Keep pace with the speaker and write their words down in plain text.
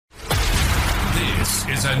This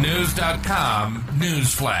is a News.com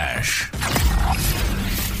news flash.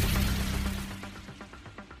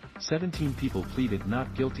 17 people pleaded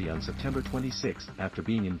not guilty on September 26 after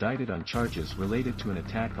being indicted on charges related to an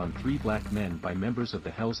attack on 3 black men by members of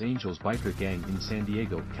the Hells Angels biker gang in San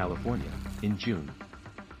Diego, California, in June.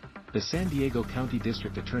 The San Diego County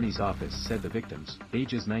District Attorney's Office said the victims,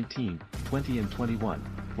 ages 19, 20 and 21,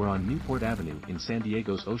 were on Newport Avenue in San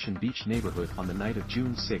Diego's Ocean Beach neighborhood on the night of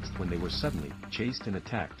June 6 when they were suddenly chased and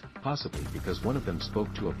attacked, possibly because one of them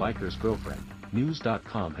spoke to a biker's girlfriend,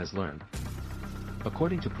 News.com has learned.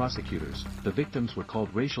 According to prosecutors, the victims were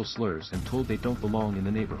called racial slurs and told they don't belong in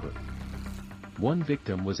the neighborhood. One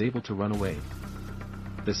victim was able to run away.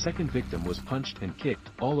 The second victim was punched and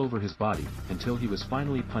kicked all over his body until he was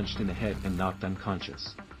finally punched in the head and knocked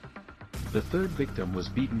unconscious. The third victim was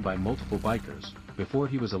beaten by multiple bikers, before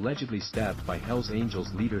he was allegedly stabbed by Hells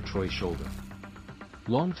Angels leader Troy Shoulder.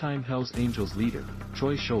 Longtime Hells Angels leader,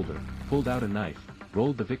 Troy Shoulder, pulled out a knife,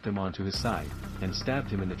 rolled the victim onto his side, and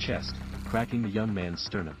stabbed him in the chest, cracking the young man's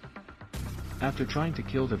sternum. After trying to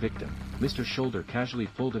kill the victim, Mr. Shoulder casually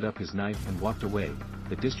folded up his knife and walked away,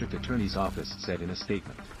 the district attorney's office said in a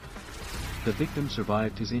statement. The victim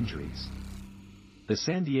survived his injuries. The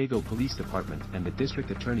San Diego Police Department and the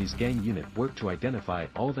district attorney's gang unit worked to identify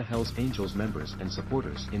all the Hells Angels members and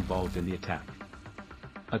supporters involved in the attack.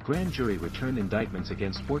 A grand jury returned indictments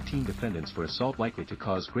against 14 defendants for assault likely to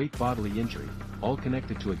cause great bodily injury, all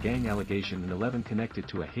connected to a gang allegation and 11 connected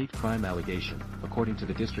to a hate crime allegation, according to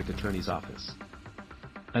the district attorney's office.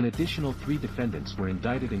 An additional 3 defendants were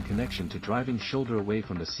indicted in connection to driving Shoulder away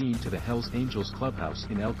from the scene to the Hells Angels clubhouse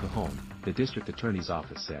in El Cajon, the district attorney's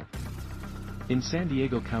office said. In San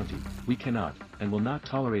Diego County, we cannot, and will not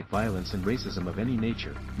tolerate violence and racism of any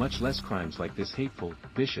nature, much less crimes like this hateful,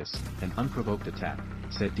 vicious, and unprovoked attack,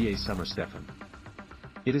 said DA Summer Stephan.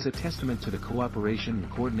 It is a testament to the cooperation and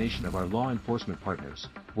coordination of our law enforcement partners,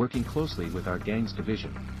 working closely with our gangs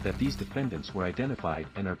division, that these defendants were identified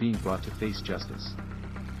and are being brought to face justice.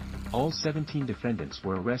 All 17 defendants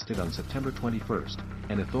were arrested on September 21,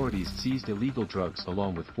 and authorities seized illegal drugs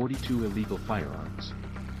along with 42 illegal firearms.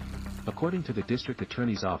 According to the district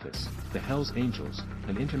attorney's office, the Hells Angels,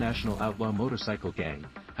 an international outlaw motorcycle gang,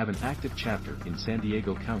 have an active chapter in San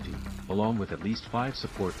Diego County, along with at least 5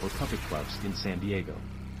 support or puppet clubs in San Diego.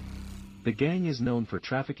 The gang is known for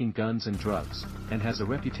trafficking guns and drugs, and has a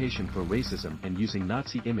reputation for racism and using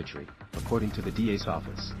Nazi imagery, according to the DA's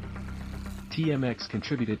office. TMX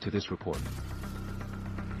contributed to this report.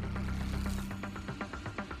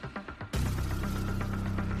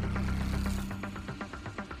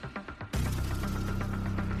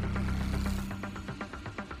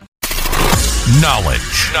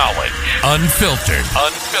 Knowledge. Unfiltered.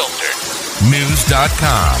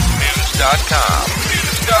 News.com.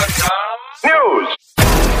 News.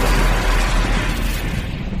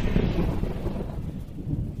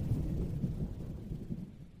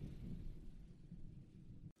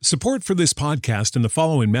 Support for this podcast and the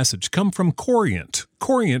following message come from Corient.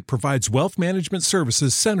 Corient provides wealth management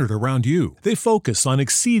services centered around you. They focus on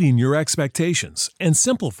exceeding your expectations and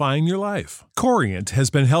simplifying your life. Corient has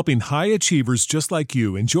been helping high achievers just like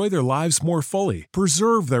you enjoy their lives more fully,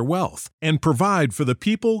 preserve their wealth, and provide for the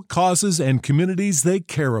people, causes, and communities they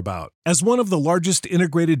care about. As one of the largest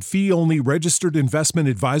integrated fee-only registered investment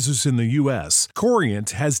advisors in the U.S., Corient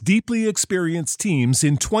has deeply experienced teams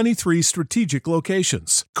in 23 strategic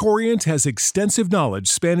locations. Corient has extensive knowledge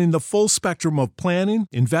spanning the full spectrum of planning,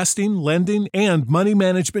 investing, lending, and money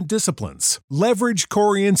management disciplines. Leverage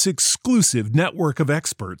Corient's exclusive network of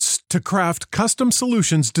experts to craft custom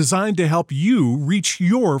solutions designed to help you reach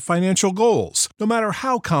your financial goals, no matter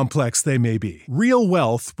how complex they may be. Real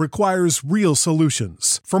wealth requires real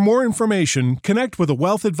solutions. For more information, connect with a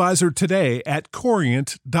wealth advisor today at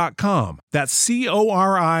Corient.com. That's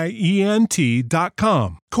Corient.com.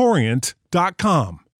 Corient.com.